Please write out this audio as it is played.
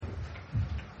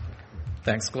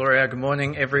Thanks, Gloria. Good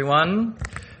morning, everyone.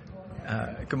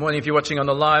 Good morning if you're watching on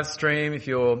the live stream. If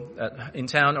you're in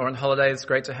town or on holiday, it's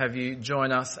great to have you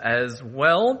join us as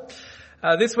well.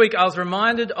 This week I was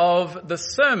reminded of the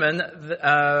sermon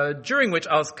during which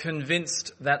I was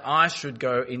convinced that I should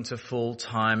go into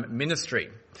full-time ministry.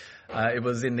 It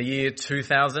was in the year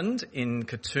 2000 in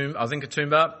Katoomba. I was in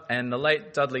Katoomba, and the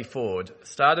late Dudley Ford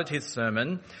started his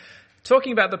sermon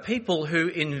talking about the people who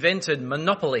invented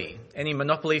Monopoly. Any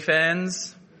Monopoly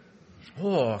fans?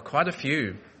 Oh, quite a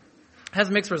few. Has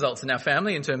mixed results in our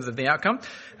family in terms of the outcome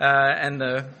and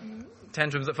the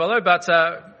tantrums that follow. But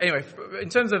anyway, in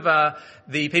terms of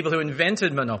the people who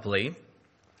invented Monopoly,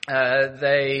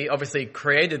 they obviously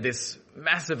created this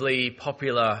massively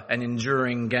popular and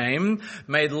enduring game,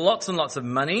 made lots and lots of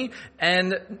money,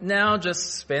 and now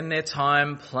just spend their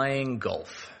time playing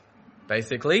golf,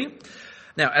 basically.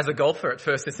 Now, as a golfer, at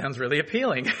first this sounds really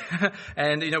appealing.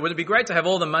 And, would it be great to have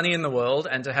all the money in the world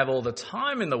and to have all the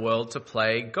time in the world to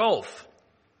play golf?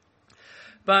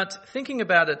 But thinking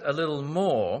about it a little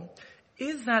more,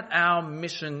 is that our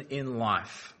mission in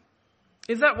life?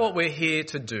 Is that what we're here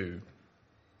to do?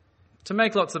 To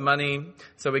make lots of money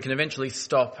so we can eventually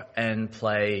stop and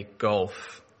play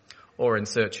golf? Or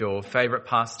insert your favourite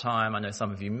pastime. I know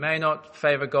some of you may not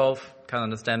favour golf. Can't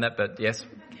understand that, but yes,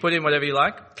 put in whatever you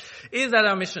like. Is that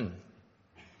our mission?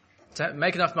 To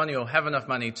make enough money or have enough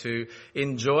money to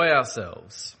enjoy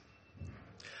ourselves?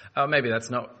 Maybe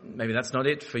that's not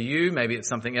it for you. Maybe it's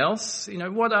something else.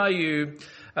 What are you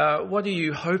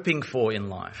hoping for in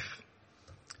life?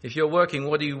 If you're working,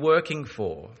 what are you working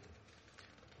for?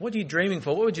 What are you dreaming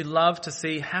for? What would you love to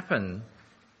see happen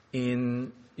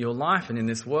in your life and in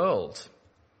this world?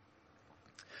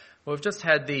 Well, we've just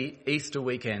had the Easter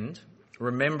weekend,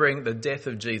 remembering the death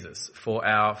of Jesus for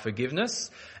our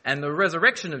forgiveness and the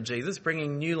resurrection of Jesus,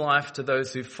 bringing new life to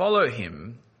those who follow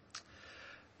him.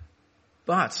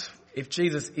 But if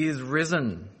Jesus is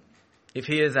risen, if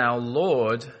he is our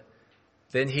Lord,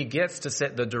 then he gets to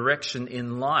set the direction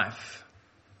in life.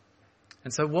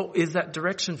 And so what is that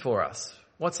direction for us?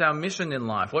 What's our mission in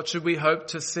life? What should we hope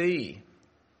to see?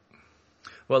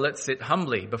 Well, let's sit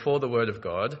humbly before the Word of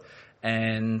God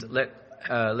and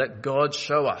let God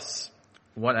show us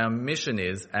what our mission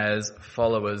is as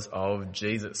followers of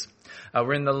Jesus.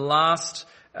 We're in the last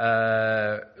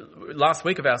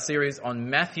week of our series on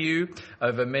Matthew.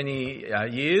 Over many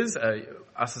years,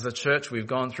 us as a church, we've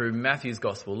gone through Matthew's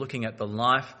Gospel, looking at the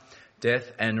life,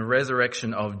 death and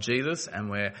resurrection of Jesus, and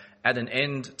we're at an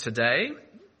end today.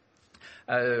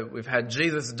 We've had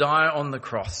Jesus die on the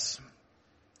cross,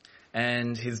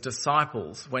 and his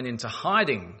disciples went into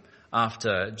hiding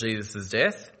after Jesus'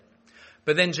 death.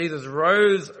 But then Jesus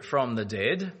rose from the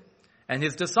dead, and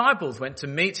his disciples went to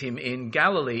meet him in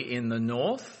Galilee in the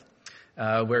north,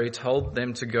 where he told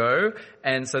them to go.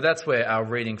 And so that's where our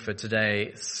reading for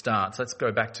today starts. Let's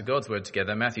go back to God's Word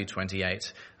together, Matthew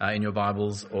 28, in your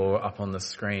Bibles or up on the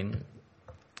screen.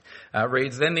 It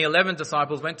reads, "Then the 11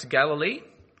 disciples went to Galilee,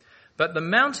 but the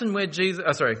mountain where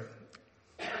Jesus..."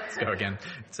 Let's go again.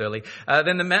 It's early.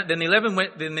 Then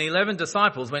the 11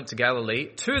 disciples went to Galilee,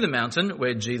 to the mountain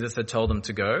where Jesus had told them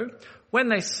to go. When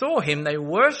they saw him, they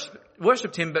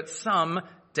worshipped him, but some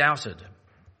doubted.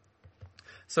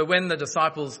 So when the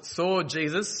disciples saw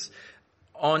Jesus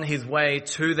on his way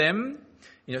to them,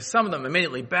 some of them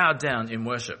immediately bowed down in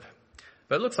worship.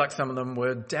 But it looks like some of them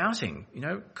were doubting.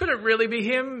 Could it really be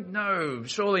him? No,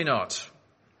 surely not.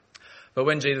 But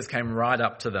when Jesus came right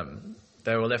up to them,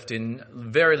 they were left in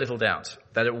very little doubt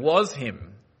that it was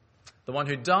him. The one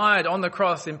who died on the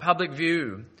cross in public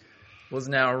view was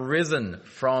now risen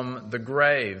from the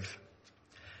grave.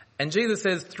 And Jesus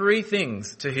says 3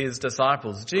 things to his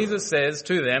disciples. Jesus says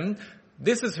to them,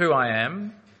 "This is who I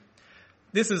am,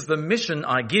 this is the mission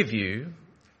I give you,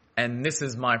 and this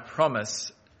is my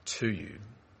promise to you."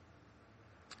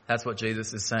 That's what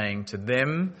Jesus is saying to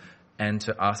them and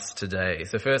to us today.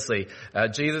 So firstly,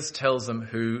 Jesus tells them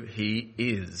who he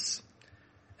is.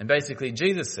 And basically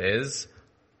Jesus says,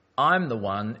 "I'm the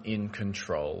one in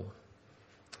control."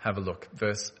 Have a look,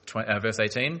 verse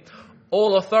 18.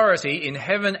 "All authority in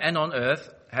heaven and on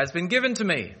earth has been given to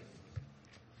me."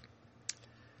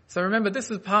 So remember, this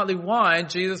is partly why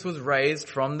Jesus was raised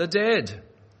from the dead.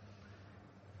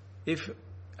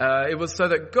 It was so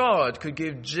that God could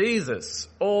give Jesus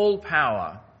all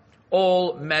power,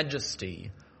 all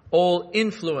majesty, all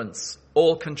influence,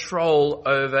 all control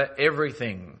over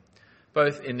everything,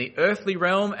 both in the earthly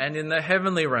realm and in the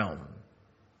heavenly realm.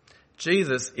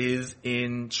 Jesus is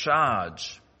in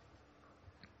charge.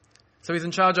 So he's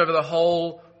in charge over the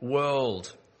whole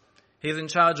world. He's in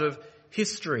charge of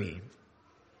history.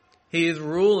 He is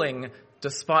ruling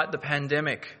despite the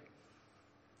pandemic.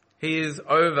 He is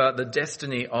over the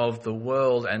destiny of the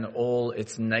world and all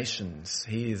its nations.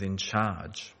 He is in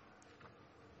charge.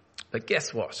 But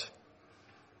guess what?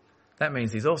 That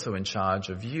means he's also in charge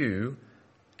of you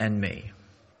and me.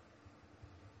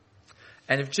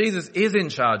 And if Jesus is in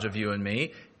charge of you and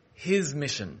me, his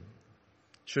mission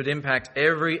should impact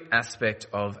every aspect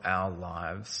of our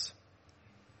lives.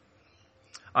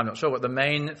 I'm not sure what the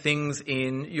main things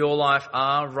in your life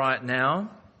are right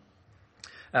now.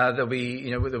 There'll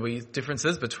be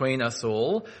differences between us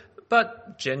all,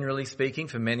 but generally speaking,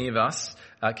 for many of us,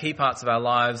 key parts of our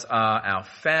lives are our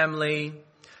family,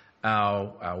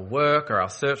 our work or our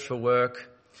search for work,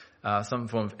 some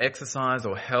form of exercise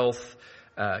or health,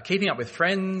 keeping up with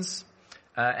friends,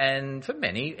 and for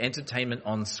many, entertainment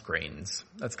on screens.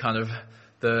 That's kind of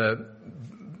the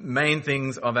main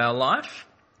things of our life.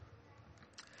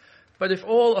 But if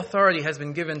all authority has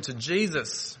been given to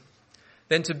Jesus,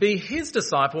 then to be his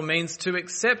disciple means to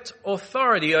accept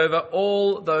authority over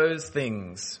all those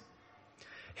things.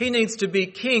 He needs to be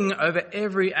king over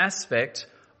every aspect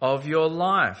of your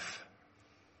life.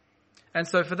 And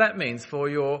so for that means for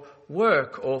your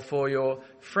work or for your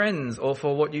friends or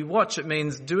for what you watch, it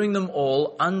means doing them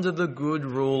all under the good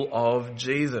rule of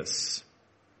Jesus.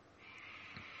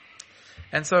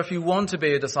 And so if you want to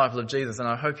be a disciple of Jesus, and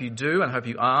I hope you do and I hope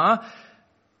you are,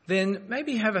 then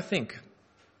maybe have a think.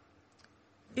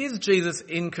 Is Jesus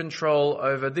in control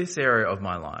over this area of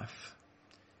my life?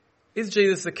 Is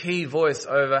Jesus the key voice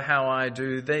over how I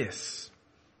do this?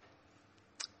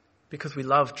 Because we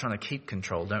love trying to keep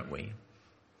control, don't we?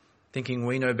 Thinking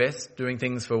we know best, doing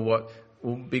things for what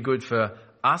will be good for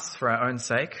us, for our own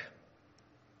sake.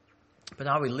 But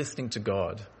are we listening to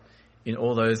God in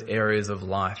all those areas of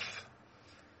life?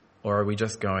 Or are we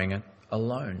just going it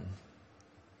alone?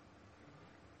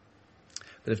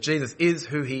 But if Jesus is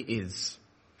who he is,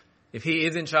 if he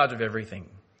is in charge of everything,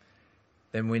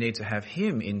 then we need to have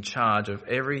him in charge of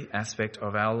every aspect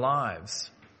of our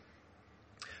lives.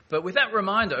 But with that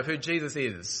reminder of who Jesus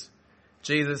is,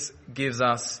 Jesus gives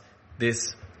us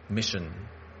this mission.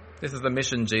 This is the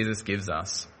mission Jesus gives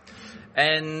us.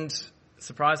 And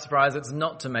surprise, surprise, it's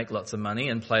not to make lots of money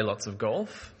and play lots of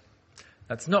golf.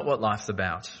 That's not what life's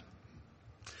about.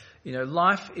 You know,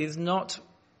 life is not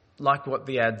like what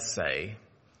the ads say.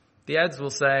 The ads will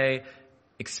say,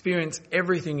 experience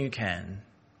everything you can.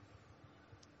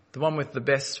 The one with the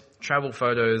best travel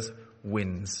photos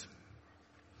wins.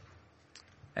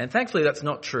 And thankfully that's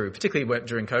not true, particularly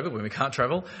during COVID when we can't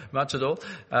travel much at all.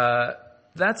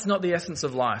 That's not the essence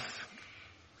of life.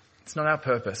 It's not our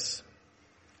purpose.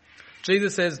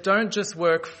 Jesus says, don't just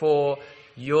work for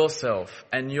yourself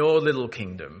and your little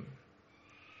kingdom.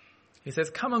 He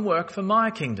says, come and work for my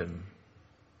kingdom.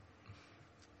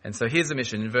 And so here's the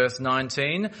mission in verse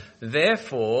 19.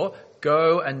 Therefore,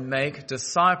 go and make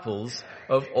disciples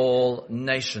of all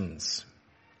nations.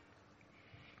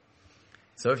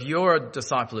 So if you're a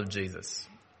disciple of Jesus,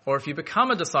 or if you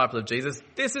become a disciple of Jesus,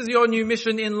 this is your new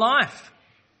mission in life.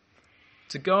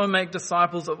 To go and make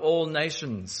disciples of all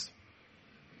nations.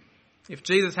 If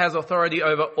Jesus has authority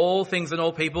over all things and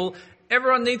all people,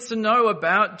 everyone needs to know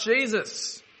about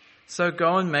Jesus. So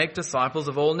go and make disciples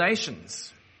of all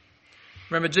nations.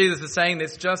 Remember, Jesus is saying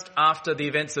this just after the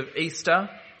events of Easter.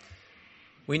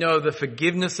 We know the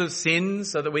forgiveness of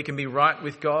sins so that we can be right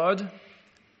with God.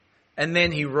 And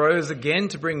then he rose again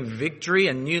to bring victory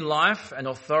and new life and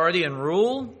authority and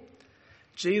rule.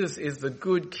 Jesus is the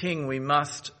good king we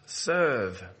must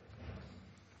serve.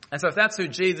 And so if that's who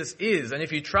Jesus is, and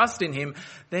if you trust in him,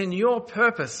 then your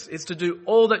purpose is to do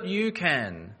all that you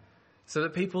can so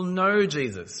that people know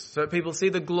Jesus, so that people see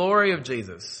the glory of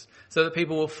Jesus, so that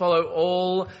people will follow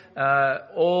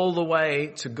all the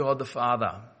way to God the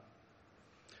Father.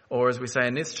 Or as we say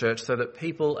in this church, so that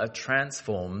people are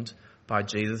transformed by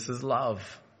Jesus' love.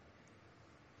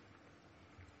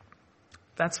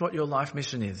 That's what your life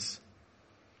mission is.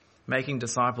 Making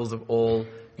disciples of all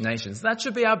nations. That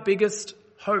should be our biggest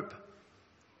hope.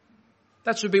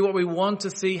 That should be what we want to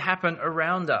see happen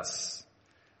around us.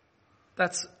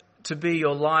 That's to be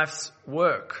your life's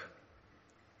work.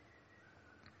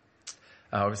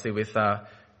 Obviously with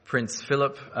Prince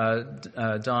Philip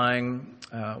dying,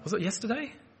 was it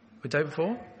yesterday? The day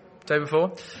before? Day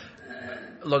before?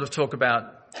 A lot of talk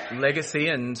about legacy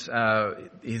and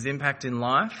his impact in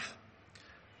life.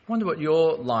 I wonder what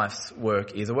your life's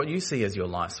work is, or what you see as your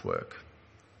life's work.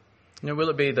 You know, will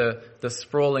it be the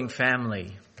sprawling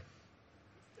family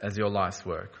as your life's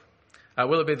work?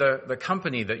 Will it be the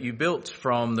company that you built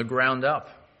from the ground up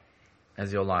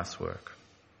as your life's work?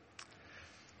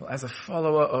 Well, as a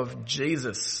follower of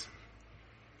Jesus,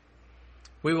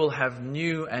 We will have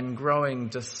new and growing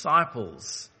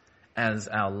disciples as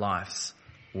our life's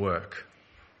work.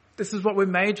 This is what we're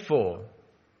made for.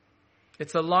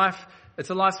 It's a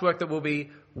life's work that will be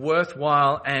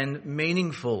worthwhile and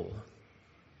meaningful.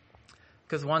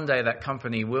 Because one day that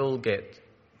company will get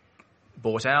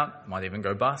bought out, might even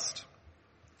go bust.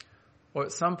 Or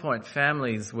at some point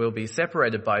families will be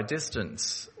separated by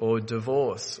distance or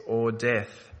divorce or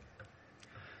death.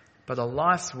 But a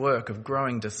life's work of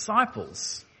growing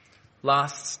disciples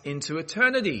lasts into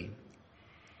eternity.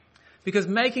 Because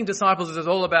making disciples is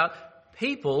all about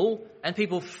people and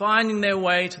people finding their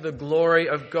way to the glory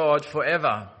of God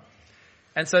forever.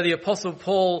 And so the Apostle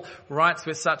Paul writes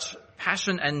with such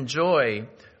passion and joy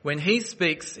when he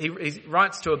speaks. He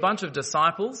writes to a bunch of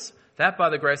disciples that by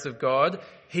the grace of God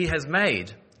he has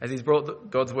made as he's brought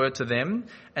God's word to them.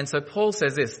 And so Paul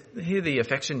says this, hear the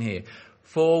affection here.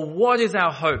 For what is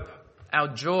our hope, our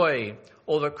joy,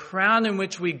 or the crown in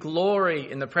which we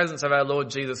glory in the presence of our Lord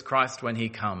Jesus Christ when he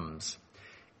comes?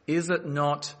 Is it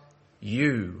not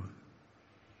you?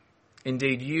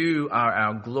 Indeed, you are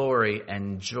our glory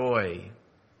and joy.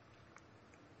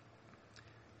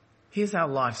 Here's our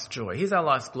life's joy. Here's our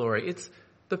life's glory. It's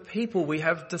the people we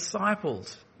have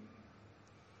discipled.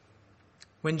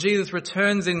 When Jesus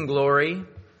returns in glory,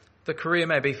 the career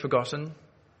may be forgotten.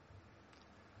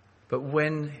 But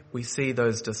when we see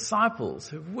those disciples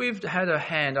who we've had a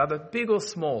hand, either big or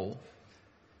small,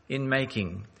 in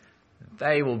making,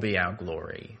 they will be our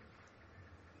glory.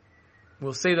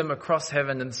 We'll see them across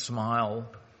heaven and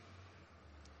smile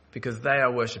because they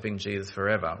are worshipping Jesus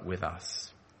forever with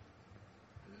us.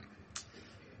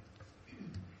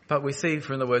 But we see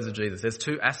from the words of Jesus, there's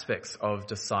two aspects of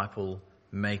disciple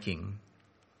making.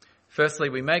 Firstly,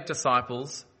 we make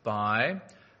disciples by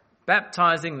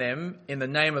baptizing them in the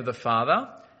name of the Father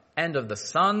and of the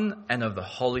Son and of the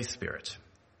Holy Spirit.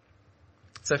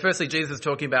 So firstly, Jesus is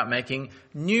talking about making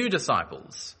new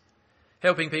disciples,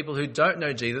 helping people who don't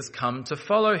know Jesus come to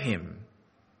follow him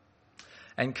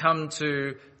and come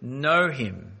to know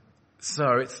him.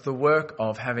 So it's the work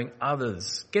of having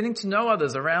others, getting to know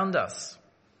others around us.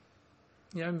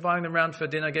 You know, inviting them around for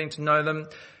dinner, getting to know them,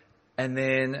 and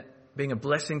then being a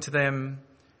blessing to them.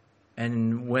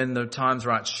 And when the time's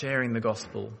right, sharing the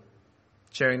gospel,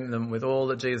 sharing them with all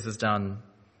that Jesus has done,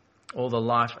 all the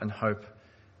life and hope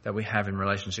that we have in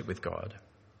relationship with God.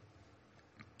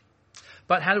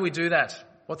 But how do we do that?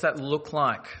 What's that look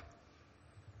like?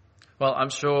 Well, I'm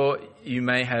sure you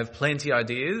may have plenty of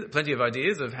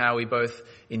ideas of how we both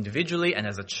individually and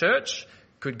as a church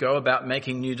could go about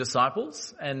making new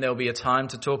disciples, and there'll be a time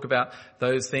to talk about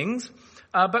those things.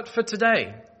 But for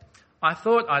today, I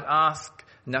thought I'd ask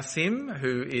Nassim,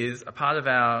 who is a part of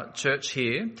our church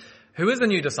here, who is a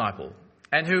new disciple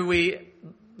and who we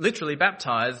literally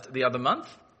baptized the other month.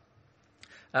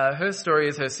 Her story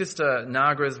is her sister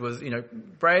Nagras was,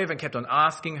 brave and kept on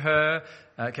asking her,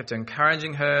 kept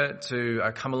encouraging her to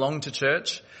come along to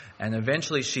church, and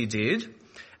eventually she did.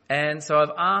 And so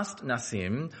I've asked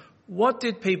Nassim, what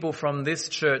did people from this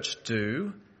church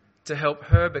do to help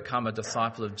her become a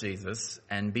disciple of Jesus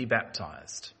and be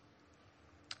baptized?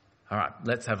 All right,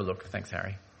 let's have a look. Thanks,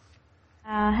 Harry.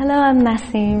 Hello, I'm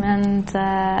Nassim, and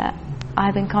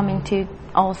I've been coming to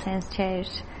All Saints Church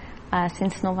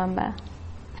since November.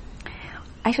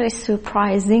 Actually,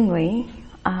 surprisingly,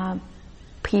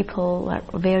 people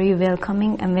were very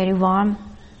welcoming and very warm.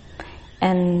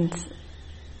 And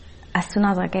as soon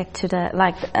as I get to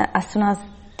as soon as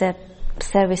the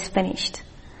service finished,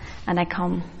 and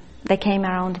they came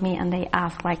around me and they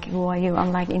asked, who are you?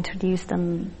 And introduced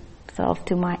themselves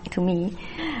to me.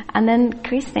 And then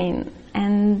Christine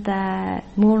and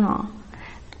Murna,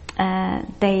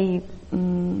 they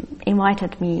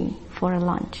invited me for a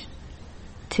lunch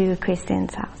to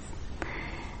Christine's house.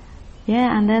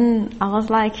 Yeah, and then I was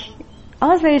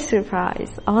very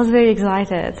surprised. I was very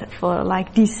excited for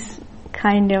this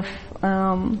kind of,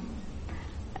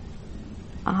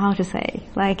 how to say,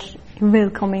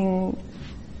 welcoming,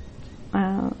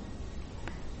 I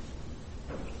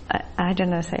don't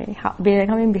know,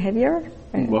 welcoming behavior?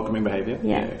 Welcoming behavior?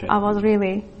 Yeah, okay. I was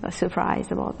really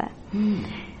surprised about that.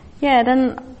 Yeah,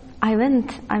 then I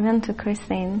went to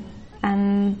Christine,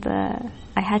 and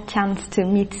I had chance to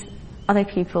meet other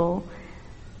people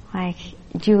like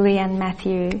Julie and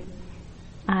Matthew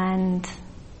and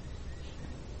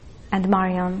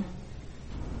Marion,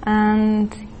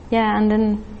 and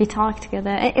then we talked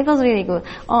together. It was really good.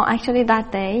 Oh, actually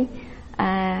that day,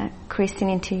 Christine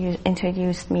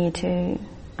introduced me to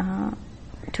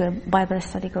a Bible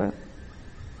study group.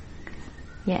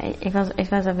 Yeah, it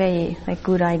was a very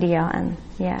good idea, and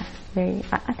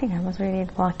I think I was really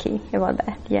lucky about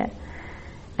that. Yeah,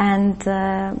 And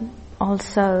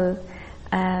also,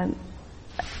 as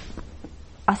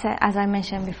I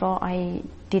mentioned before, I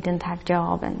didn't have a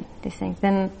job and these things.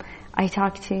 Then I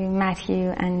talked to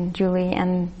Matthew and Julie,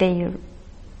 and they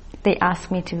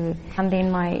asked me to hand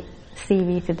in my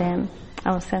CV to them.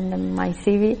 I will send them my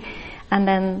CV, and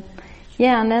then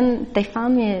they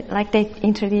found me, like they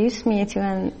introduced me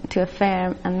to a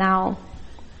firm, and now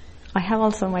I have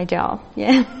also my job.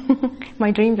 Yeah,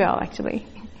 my dream job actually.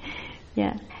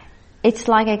 Yeah, it's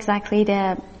like exactly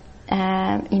the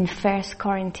in 1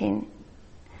 Corinthians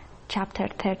chapter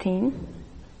 13.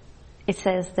 It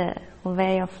says the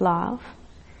way of love.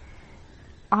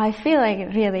 I feel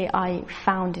like really I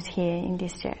found it here in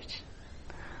this church.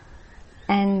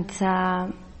 And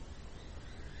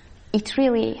it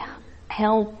really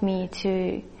helped me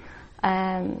to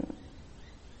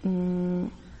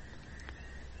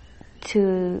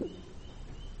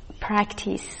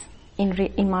practice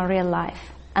in my real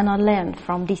life. And I learned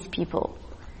from these people.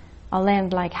 I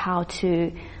learned like how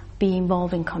to be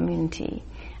involved in community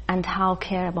and how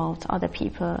care about other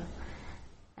people.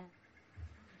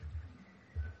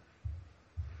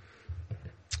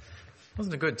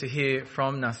 Wasn't it good to hear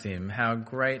from Nassim how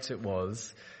great it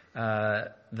was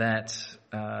that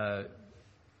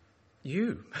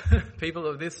you, people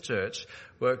of this church,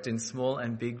 worked in small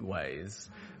and big ways,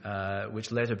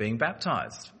 which led to being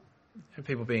baptised.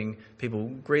 People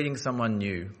greeting someone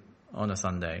new on a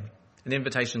Sunday, an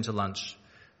invitation to lunch,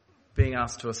 being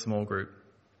asked to a small group,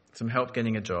 some help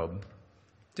getting a job,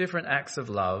 different acts of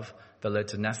love that led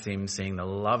to Nassim seeing the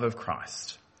love of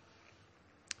Christ.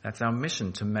 That's our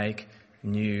mission, to make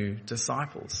new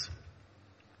disciples.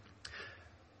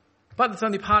 But it's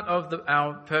only part of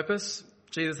our purpose.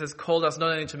 Jesus has called us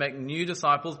not only to make new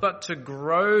disciples, but to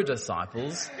grow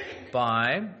disciples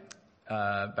by,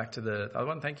 back to the other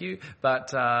one, thank you,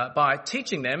 but by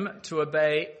teaching them to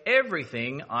obey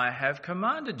everything I have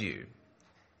commanded you.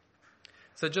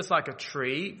 So just like a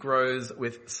tree grows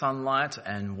with sunlight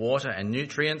and water and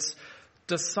nutrients,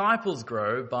 disciples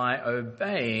grow by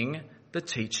obeying the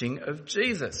teaching of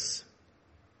Jesus.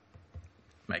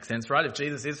 Makes sense, right? If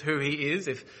Jesus is who he is,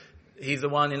 if he's the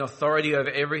one in authority over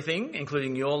everything,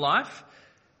 including your life,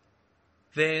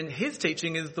 then his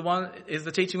teaching is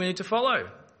the teaching we need to follow.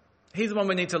 He's the one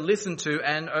we need to listen to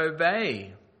and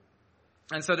obey.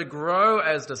 And so to grow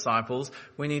as disciples,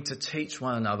 we need to teach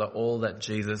one another all that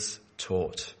Jesus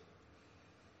taught.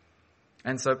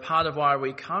 And so part of why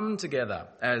we come together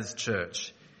as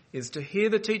church is to hear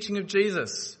the teaching of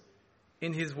Jesus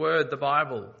in his word, the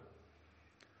Bible.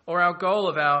 Or our goal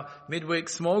of our midweek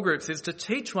small groups is to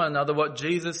teach one another what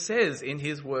Jesus says in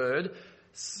his word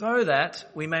so that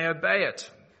we may obey it.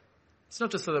 It's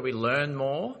not just so that we learn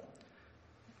more,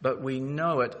 but we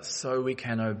know it so we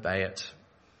can obey it.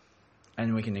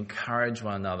 And we can encourage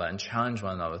one another and challenge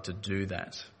one another to do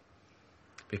that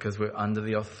because we're under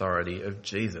the authority of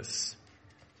Jesus.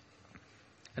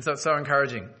 And so it's so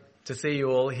encouraging to see you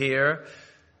all here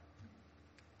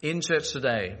in church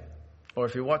today, or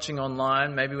if you're watching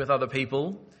online, maybe with other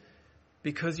people,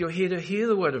 because you're here to hear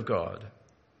the word of God.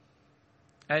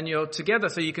 And you're together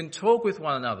so you can talk with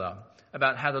one another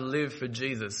about how to live for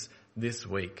Jesus this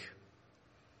week.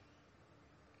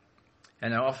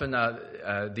 And often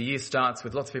the year starts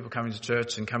with lots of people coming to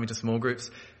church and coming to small groups.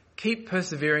 Keep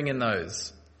persevering in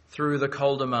those through the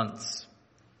colder months.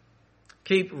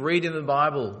 Keep reading the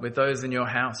Bible with those in your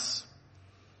house.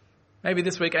 Maybe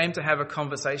this week aim to have a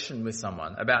conversation with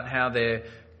someone about how they're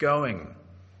going,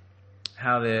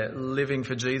 how they're living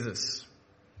for Jesus.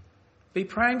 Be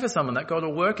praying for someone that God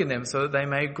will work in them so that they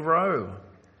may grow.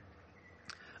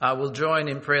 We'll join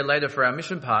in prayer later for our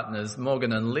mission partners,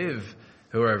 Morgan and Liv,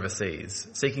 who are overseas,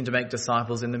 seeking to make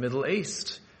disciples in the Middle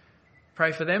East.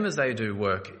 Pray for them as they do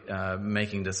work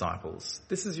making disciples.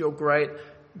 This is your great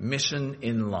mission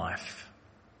in life.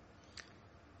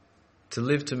 To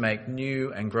live to make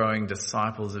new and growing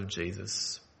disciples of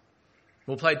Jesus.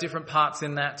 We'll play different parts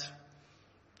in that.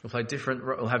 We'll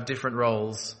have different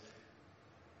roles.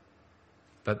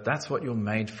 But that's what you're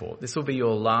made for. This will be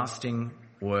your lasting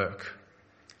work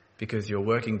because you're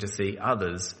working to see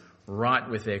others right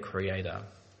with their Creator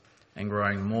and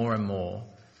growing more and more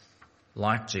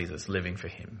like Jesus, living for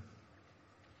him.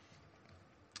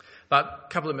 But a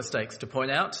couple of mistakes to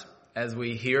point out as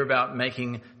we hear about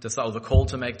making disciples, the call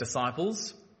to make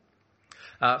disciples.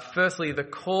 Firstly, the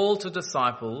call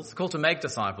to make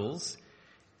disciples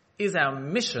is our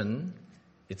mission.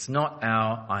 It's not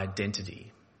our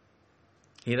identity.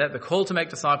 Hear that? The call to make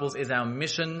disciples is our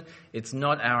mission. It's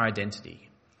not our identity.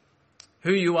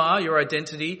 Who you are, your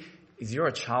identity, is you're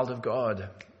a child of God.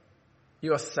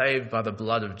 You are saved by the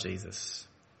blood of Jesus.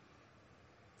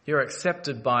 You're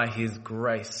accepted by his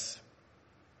grace.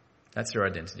 That's your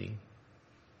identity.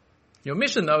 Your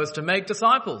mission, though, is to make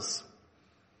disciples.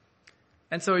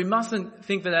 And so we mustn't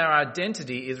think that our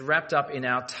identity is wrapped up in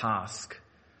our task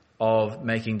of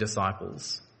making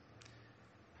disciples.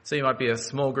 So you might be a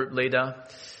small group leader.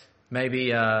 Maybe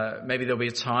there'll be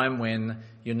a time when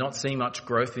you're not seeing much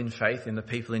growth in faith in the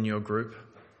people in your group,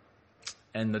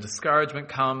 and the discouragement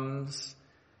comes,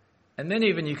 and then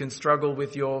even you can struggle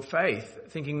with your faith,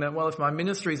 thinking that, well, if my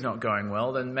ministry's not going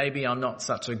well, then maybe I'm not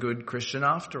such a good Christian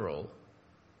after all.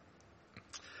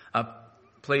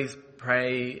 Please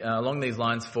pray along these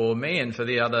lines for me and for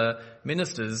the other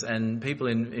ministers and people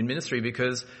in ministry,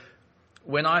 because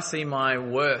when I see my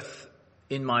worth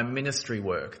in my ministry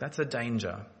work, that's a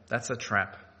danger. That's a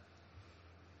trap.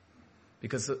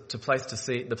 Because the place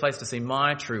to see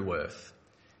my true worth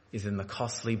is in the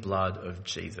costly blood of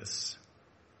Jesus.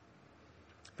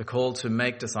 The call to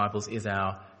make disciples is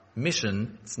our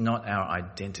mission. It's not our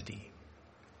identity.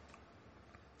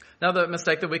 Another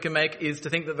mistake that we can make is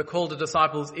to think that the call to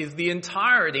disciples is the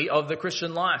entirety of the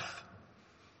Christian life.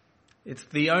 It's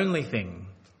the only thing.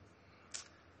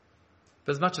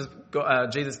 But as much as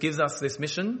Jesus gives us this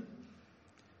mission,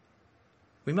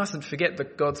 we mustn't forget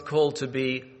that God's call to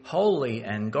be holy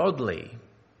and godly.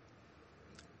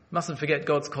 Mustn't forget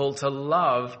God's call to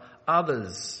love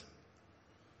others,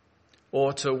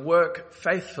 or to work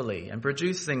faithfully and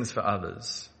produce things for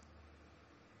others.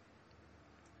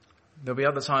 There'll be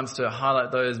other times to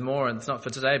highlight those more, and it's not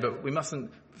for today, but we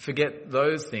mustn't forget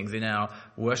those things in our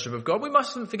worship of God. We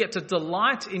mustn't forget to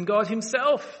delight in God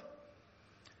himself.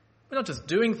 We're not just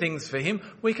doing things for him.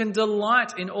 We can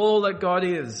delight in all that God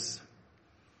is.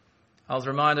 I was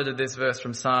reminded of this verse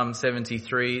from Psalm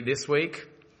 73 this week.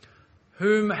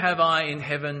 Whom have I in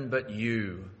heaven but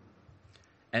you?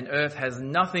 And earth has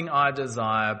nothing I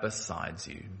desire besides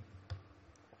you.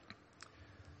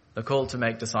 The call to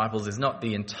make disciples is not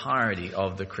the entirety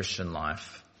of the Christian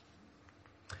life.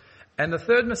 And the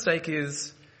third mistake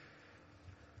is,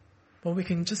 well, we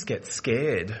can just get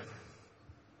scared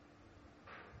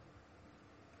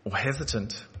or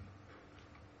hesitant.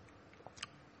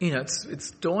 You know,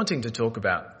 it's daunting to talk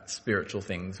about spiritual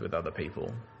things with other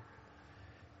people.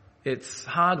 It's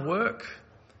hard work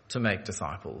to make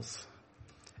disciples.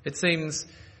 It seems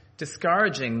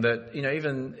discouraging that, you know,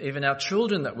 even our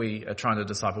children that we are trying to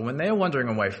disciple, when they're wandering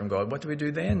away from God, what do we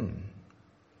do then?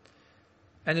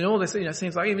 And in all this, you know, it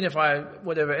seems like even if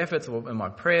whatever efforts or my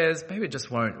prayers, maybe it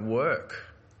just won't work.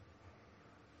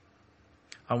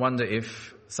 I wonder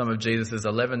if some of Jesus'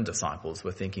 11 disciples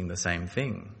were thinking the same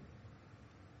thing.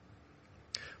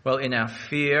 Well, in our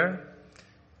fear,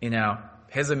 in our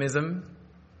pessimism,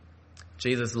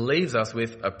 Jesus leaves us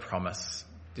with a promise.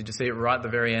 Did you see it right at the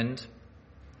very end?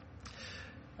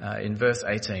 In verse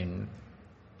 18,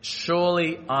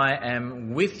 surely I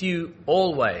am with you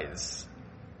always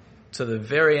to the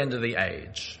very end of the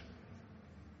age.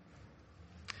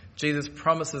 Jesus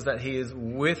promises that he is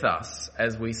with us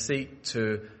as we seek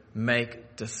to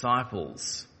make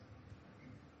disciples.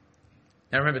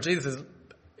 Now remember, Jesus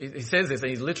he says this, and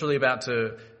he's literally about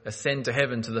to ascend to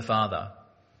heaven to the Father.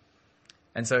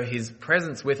 And so his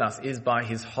presence with us is by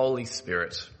his Holy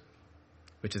Spirit,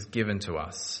 which is given to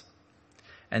us.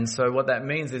 And so what that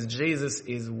means is Jesus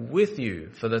is with you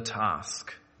for the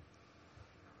task.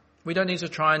 We don't need to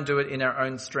try and do it in our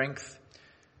own strength.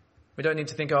 We don't need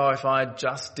to think, if I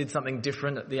just did something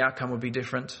different, the outcome would be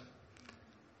different.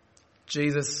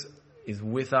 Jesus is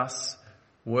with us,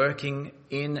 working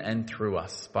in and through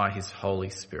us by his Holy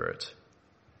Spirit.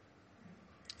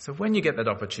 So when you get that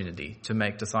opportunity to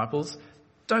make disciples,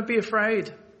 don't be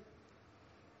afraid.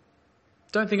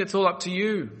 Don't think it's all up to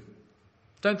you.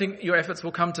 Don't think your efforts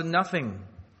will come to nothing.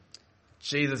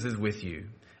 Jesus is with you,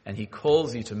 and he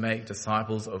calls you to make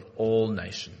disciples of all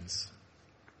nations.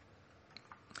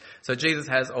 So Jesus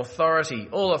has authority,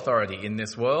 all authority in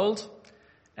this world,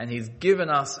 and he's given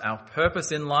us our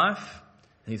purpose in life,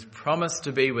 and he's promised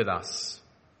to be with us.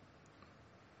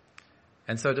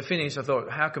 And so to finish, I thought,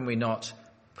 how can we not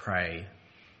pray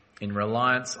in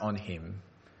reliance on him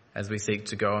as we seek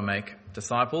to go and make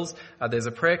disciples? There's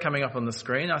a prayer coming up on the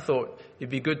screen. I thought it'd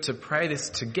be good to pray this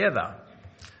together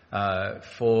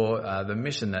for the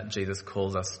mission that Jesus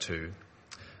calls us to.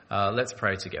 Let's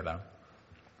pray together.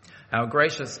 Our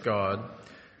gracious God,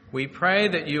 we pray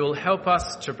that you will help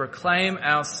us to proclaim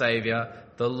our Saviour,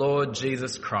 the Lord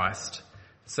Jesus Christ,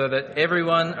 so that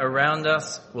everyone around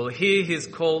us will hear his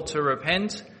call to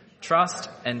repent, trust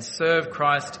and serve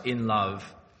Christ in love,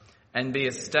 and be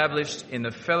established in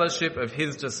the fellowship of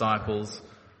his disciples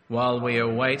while we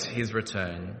await his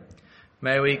return.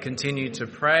 May we continue to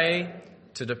pray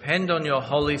to depend on your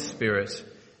Holy Spirit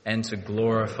and to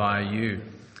glorify you.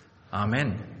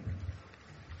 Amen.